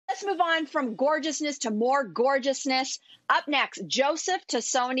let's move on from gorgeousness to more gorgeousness. Up next, Joseph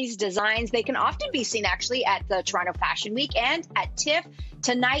Tassoni's designs. They can often be seen actually at the Toronto Fashion Week and at TIFF.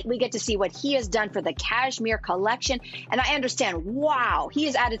 Tonight, we get to see what he has done for the Cashmere collection. And I understand, wow, he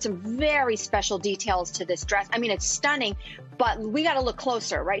has added some very special details to this dress. I mean, it's stunning, but we got to look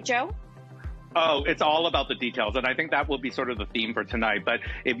closer, right, Joe? Oh, it's all about the details. And I think that will be sort of the theme for tonight. But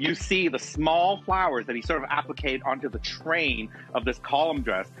if you see the small flowers that he sort of appliqued onto the train of this column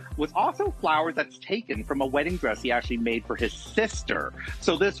dress was also flowers that's taken from a wedding dress he actually made for his sister.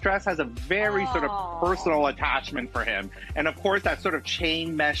 So this dress has a very sort of personal attachment for him. And of course, that sort of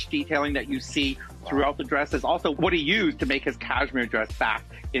chain mesh detailing that you see throughout the dress is also what he used to make his cashmere dress back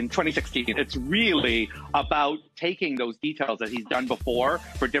in 2016. It's really about taking those details that he's done before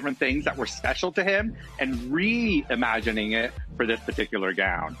for different things that were special to him and reimagining it for this particular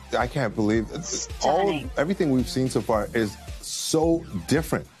gown. I can't believe it's everything we've seen so far is so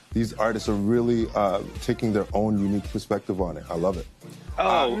different. These artists are really taking their own unique perspective on it. I love it.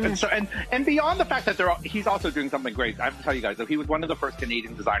 And beyond the fact that he's also doing something great, I have to tell you guys that he was one of the first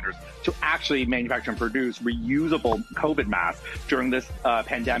Canadian designers to actually manufacture and produce reusable COVID masks during this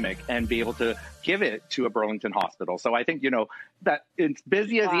pandemic and be able to give it to a Burlington hospital. So I think, that as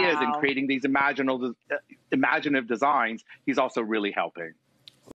busy as he is in creating these imaginative designs, he's also really helping.